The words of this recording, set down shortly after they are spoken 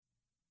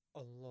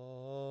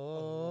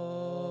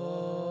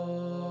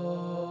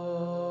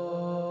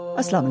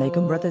Assalamu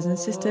alaikum, brothers and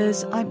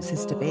sisters. I'm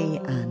Sister B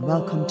and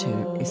welcome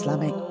to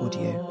Islamic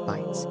Audio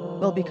Bites.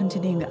 We'll be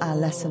continuing our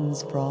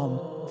lessons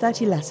from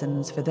 30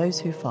 Lessons for Those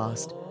Who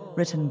Fast,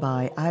 written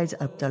by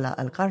Abdullah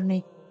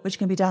Qarni, which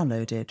can be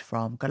downloaded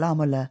from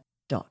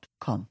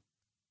kalamullah.com.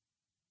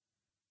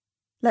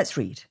 Let's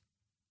read.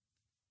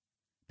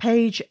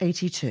 Page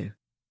 82.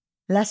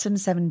 Lesson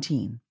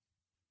 17.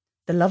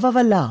 The love of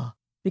Allah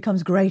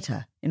becomes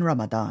greater in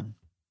Ramadan.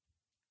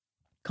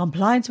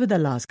 Compliance with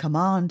Allah's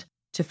command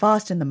to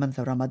fast in the month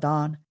of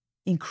Ramadan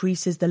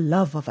increases the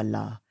love of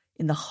Allah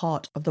in the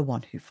heart of the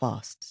one who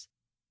fasts.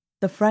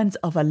 The friends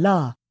of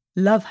Allah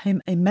love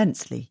Him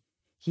immensely.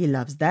 He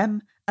loves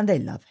them and they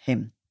love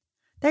Him.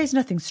 There is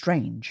nothing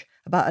strange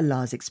about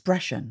Allah's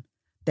expression,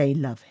 they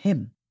love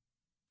Him.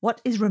 What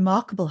is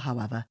remarkable,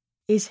 however,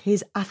 is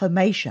His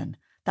affirmation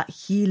that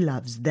He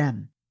loves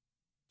them.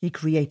 He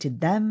created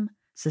them,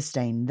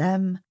 sustained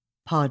them,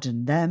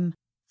 pardoned them,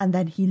 and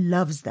then He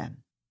loves them.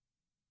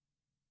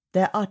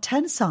 There are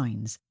 10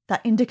 signs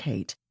that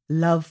indicate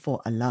love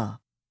for Allah.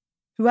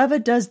 Whoever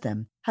does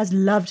them has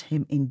loved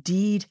Him in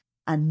deed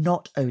and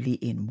not only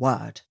in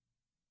word.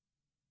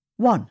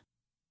 1.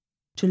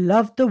 To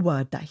love the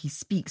word that He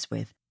speaks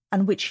with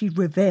and which He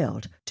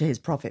revealed to His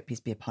Prophet, peace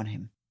be upon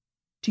him.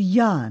 To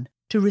yearn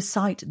to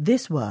recite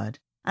this word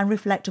and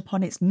reflect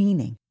upon its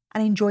meaning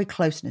and enjoy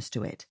closeness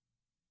to it.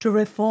 To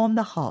reform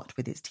the heart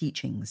with its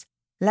teachings.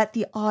 Let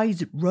the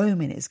eyes roam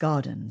in its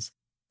gardens.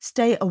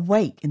 Stay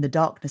awake in the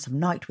darkness of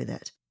night with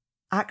it,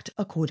 act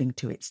according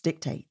to its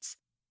dictates,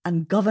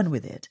 and govern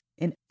with it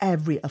in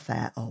every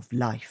affair of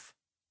life.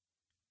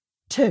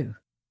 2.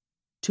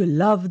 To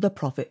love the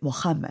Prophet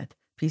Muhammad,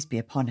 peace be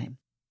upon him.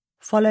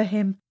 Follow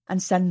him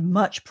and send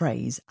much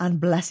praise and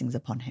blessings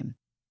upon him.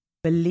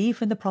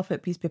 Believe in the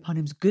Prophet, peace be upon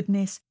him's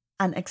goodness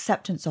and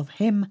acceptance of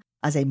him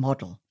as a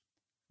model.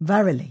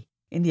 Verily,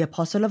 in the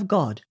Apostle of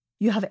God,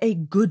 you have a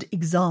good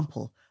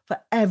example for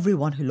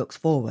everyone who looks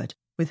forward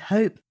with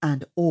hope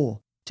and awe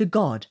to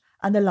God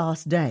and the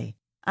last day,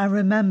 and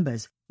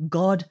remembers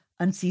God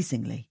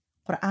unceasingly.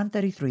 Quran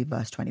 33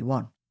 verse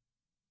 21.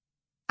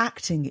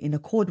 Acting in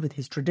accord with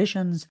his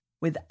traditions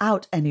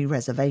without any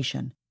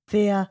reservation,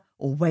 fear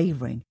or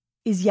wavering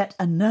is yet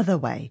another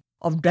way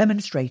of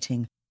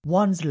demonstrating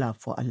one's love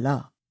for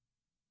Allah.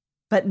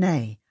 But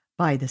nay,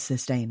 by the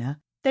Sustainer,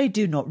 they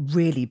do not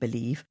really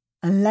believe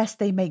unless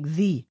they make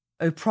thee,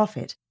 O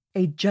Prophet,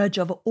 a judge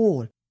of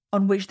all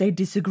on which they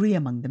disagree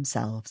among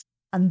themselves,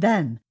 and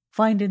then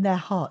find in their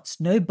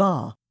hearts no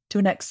bar to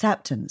an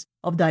acceptance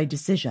of thy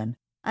decision,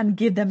 and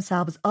give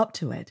themselves up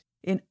to it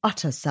in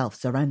utter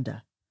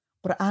self-surrender.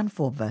 Quran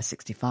 4 verse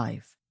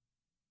 65.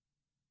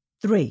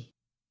 3.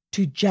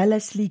 To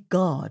jealously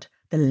guard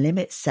the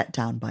limits set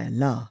down by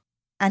Allah,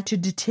 and to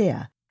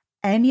deter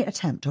any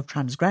attempt of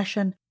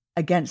transgression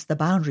against the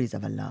boundaries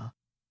of Allah,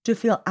 to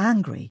feel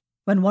angry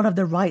when one of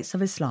the rights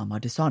of Islam are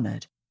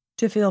dishonoured,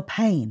 to feel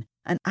pain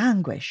and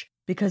anguish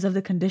because of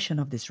the condition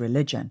of this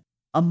religion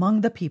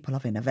among the people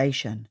of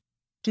innovation,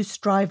 to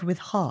strive with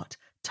heart,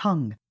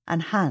 tongue,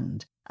 and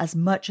hand as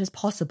much as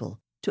possible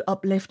to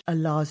uplift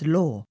Allah's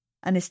law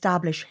and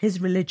establish His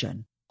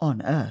religion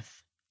on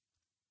earth.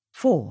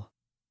 4.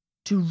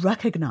 To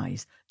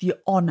recognize the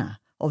honor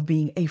of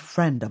being a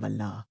friend of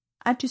Allah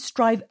and to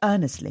strive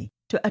earnestly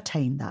to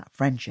attain that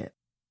friendship.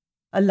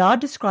 Allah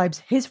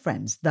describes His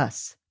friends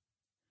thus: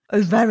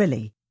 O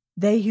verily,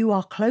 they who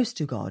are close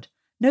to God,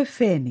 no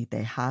fear need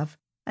they have,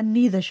 and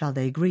neither shall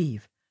they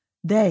grieve.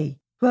 They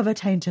who have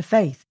attained to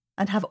faith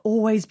and have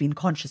always been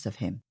conscious of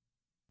Him.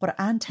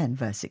 Quran 10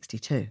 verse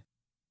 62.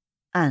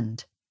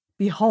 And,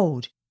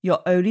 behold,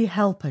 your only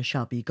helper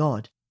shall be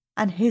God,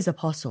 and His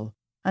apostle,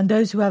 and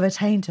those who have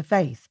attained to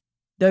faith,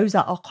 those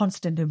that are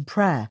constant in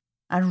prayer,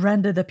 and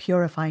render the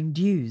purifying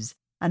dues,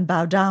 and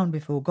bow down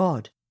before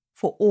God,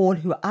 for all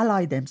who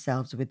ally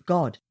themselves with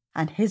God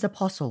and His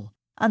apostle,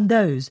 and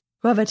those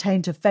who have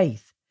attained to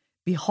faith.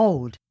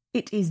 Behold,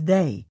 it is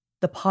they,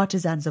 the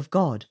partisans of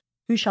God,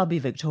 who shall be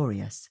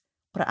victorious.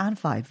 Quran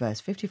 5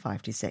 verse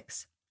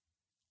 55-6.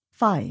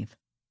 5.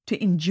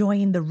 To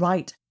enjoin the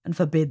right and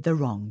forbid the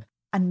wrong,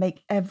 and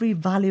make every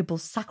valuable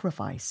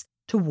sacrifice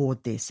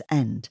toward this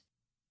end.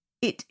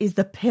 It is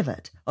the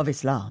pivot of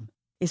Islam,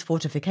 its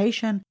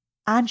fortification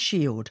and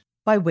shield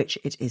by which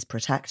it is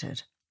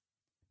protected.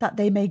 That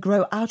they may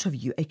grow out of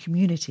you a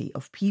community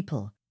of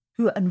people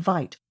who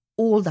invite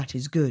all that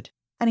is good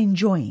and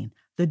enjoin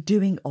the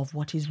doing of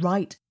what is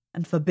right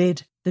and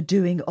forbid the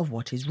doing of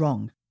what is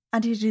wrong.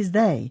 And it is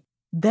they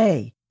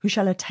who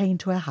shall attain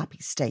to a happy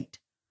state.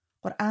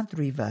 Quran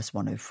 3 verse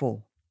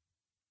 104.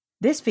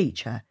 This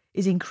feature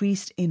is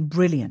increased in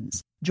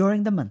brilliance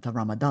during the month of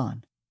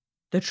Ramadan.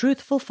 The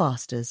truthful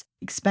fasters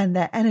expend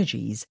their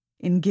energies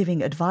in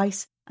giving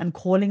advice and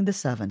calling the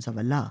servants of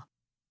Allah.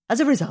 As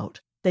a result,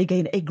 they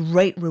gain a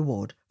great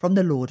reward from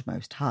the Lord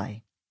Most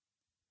High.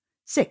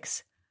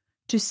 6.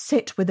 To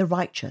sit with the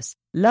righteous,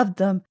 love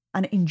them,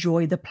 and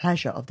enjoy the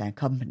pleasure of their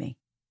company.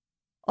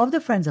 Of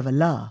the friends of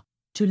Allah,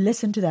 to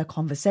listen to their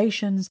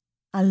conversations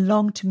and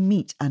long to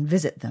meet and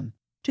visit them,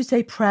 to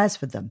say prayers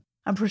for them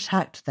and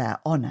protect their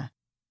honour,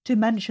 to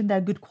mention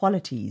their good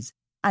qualities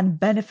and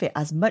benefit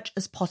as much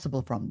as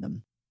possible from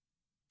them.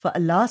 For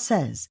Allah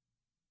says,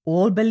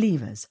 all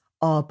believers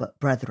are but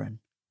brethren.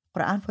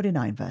 Quran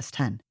 49 verse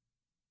 10.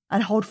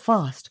 And hold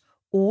fast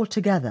all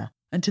together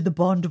unto the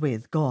bond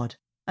with God,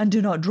 and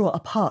do not draw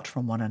apart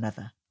from one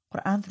another.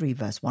 Quran 3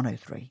 verse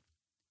 103.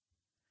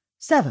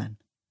 7.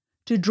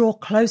 To draw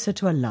closer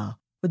to Allah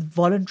with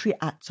voluntary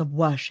acts of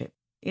worship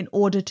in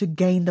order to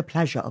gain the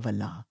pleasure of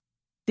Allah.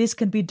 This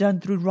can be done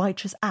through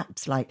righteous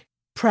acts like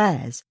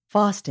prayers,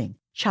 fasting,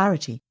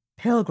 charity,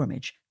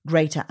 pilgrimage,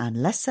 greater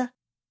and lesser,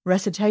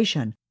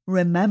 recitation,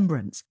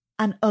 remembrance,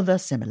 and other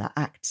similar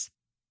acts.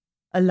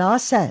 Allah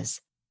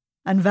says,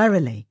 and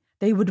verily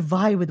they would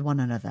vie with one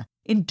another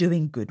in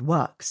doing good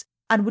works,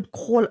 and would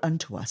call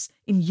unto us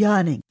in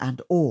yearning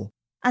and awe,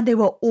 and they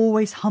were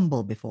always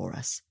humble before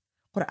us.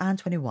 Quran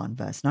 21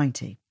 verse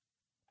 90.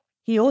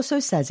 He also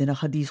says in a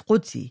Hadith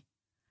Qudsi,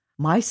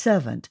 my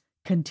servant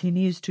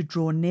continues to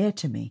draw near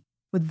to me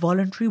with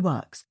voluntary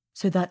works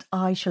so that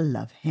I shall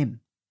love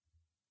him.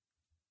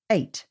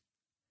 8.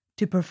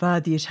 To prefer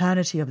the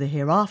eternity of the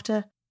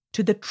hereafter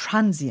to the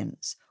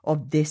transience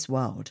of this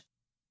world,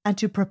 and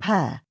to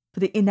prepare for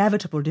the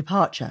inevitable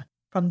departure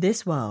from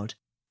this world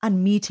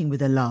and meeting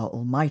with Allah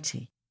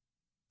Almighty.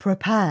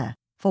 Prepare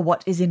for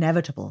what is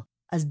inevitable,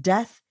 as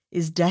death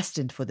is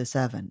destined for the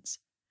servants.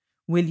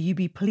 Will you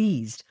be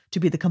pleased to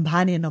be the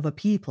companion of a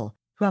people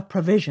who have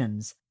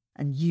provisions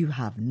and you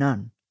have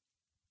none?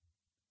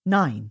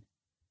 9.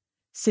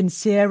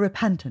 Sincere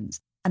repentance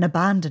and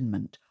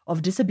abandonment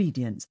of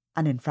disobedience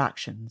and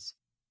infractions.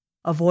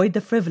 Avoid the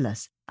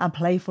frivolous and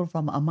playful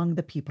from among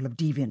the people of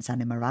deviance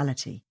and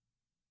immorality.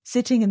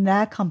 Sitting in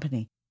their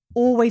company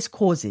always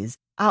causes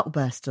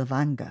outbursts of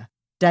anger,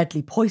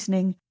 deadly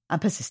poisoning,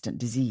 and persistent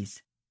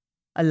disease.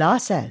 Allah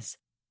says,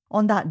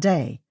 on that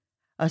day,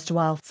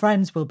 erstwhile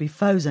friends will be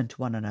foes unto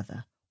one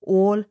another,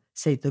 all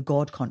save the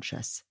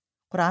God-conscious.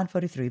 Quran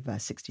 43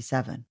 verse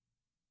 67.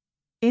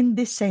 In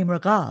this same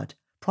regard,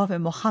 Prophet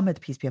Muhammad,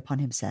 peace be upon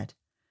him, said,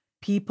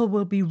 people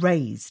will be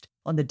raised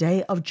on the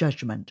day of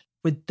judgment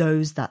with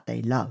those that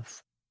they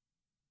love.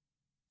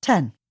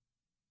 10.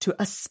 To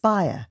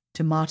aspire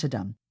to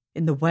martyrdom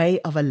in the way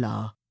of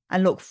Allah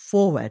and look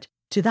forward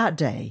to that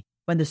day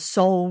when the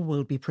soul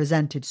will be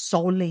presented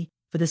solely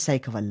for the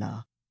sake of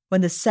Allah,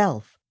 when the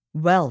self,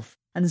 wealth,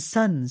 and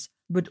sons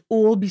would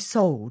all be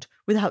sold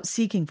without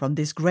seeking from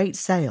this great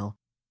sale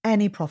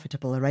any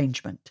profitable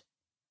arrangement.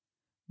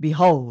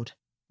 Behold,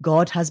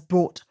 God has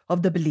brought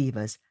of the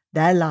believers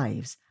their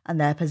lives and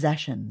their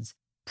possessions,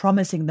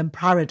 promising them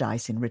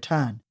paradise in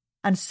return,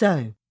 and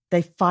so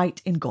they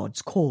fight in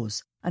God's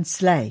cause and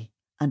slay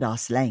and are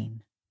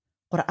slain.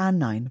 Quran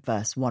 9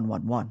 verse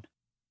 111.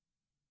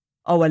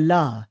 O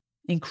Allah,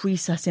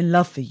 increase us in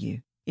love for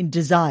you, in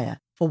desire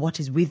for what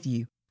is with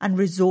you, and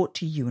resort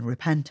to you in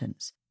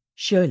repentance.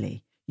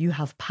 Surely you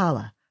have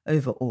power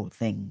over all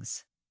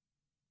things.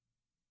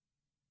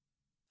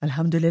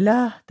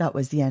 Alhamdulillah, that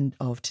was the end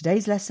of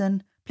today's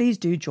lesson. Please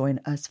do join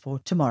us for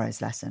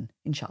tomorrow's lesson,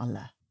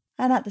 inshallah.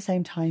 And at the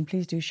same time,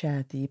 please do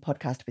share the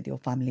podcast with your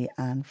family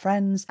and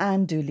friends,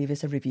 and do leave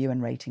us a review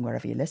and rating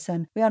wherever you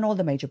listen. We are on all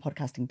the major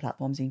podcasting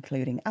platforms,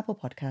 including Apple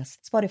Podcasts,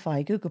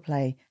 Spotify, Google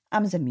Play,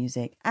 Amazon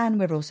Music, and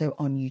we're also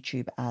on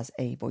YouTube as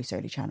a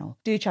voice-only channel.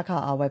 Do check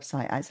out our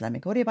website at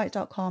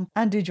IslamicAudioBite.com,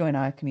 and do join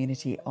our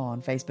community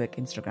on Facebook,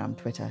 Instagram,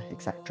 Twitter,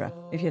 etc.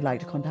 If you'd like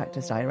to contact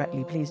us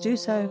directly, please do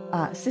so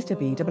at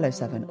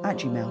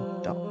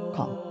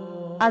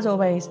sisterb007@gmail.com. As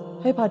always,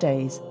 hope our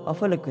days are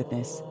full of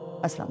goodness.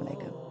 Assalamu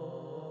alaikum.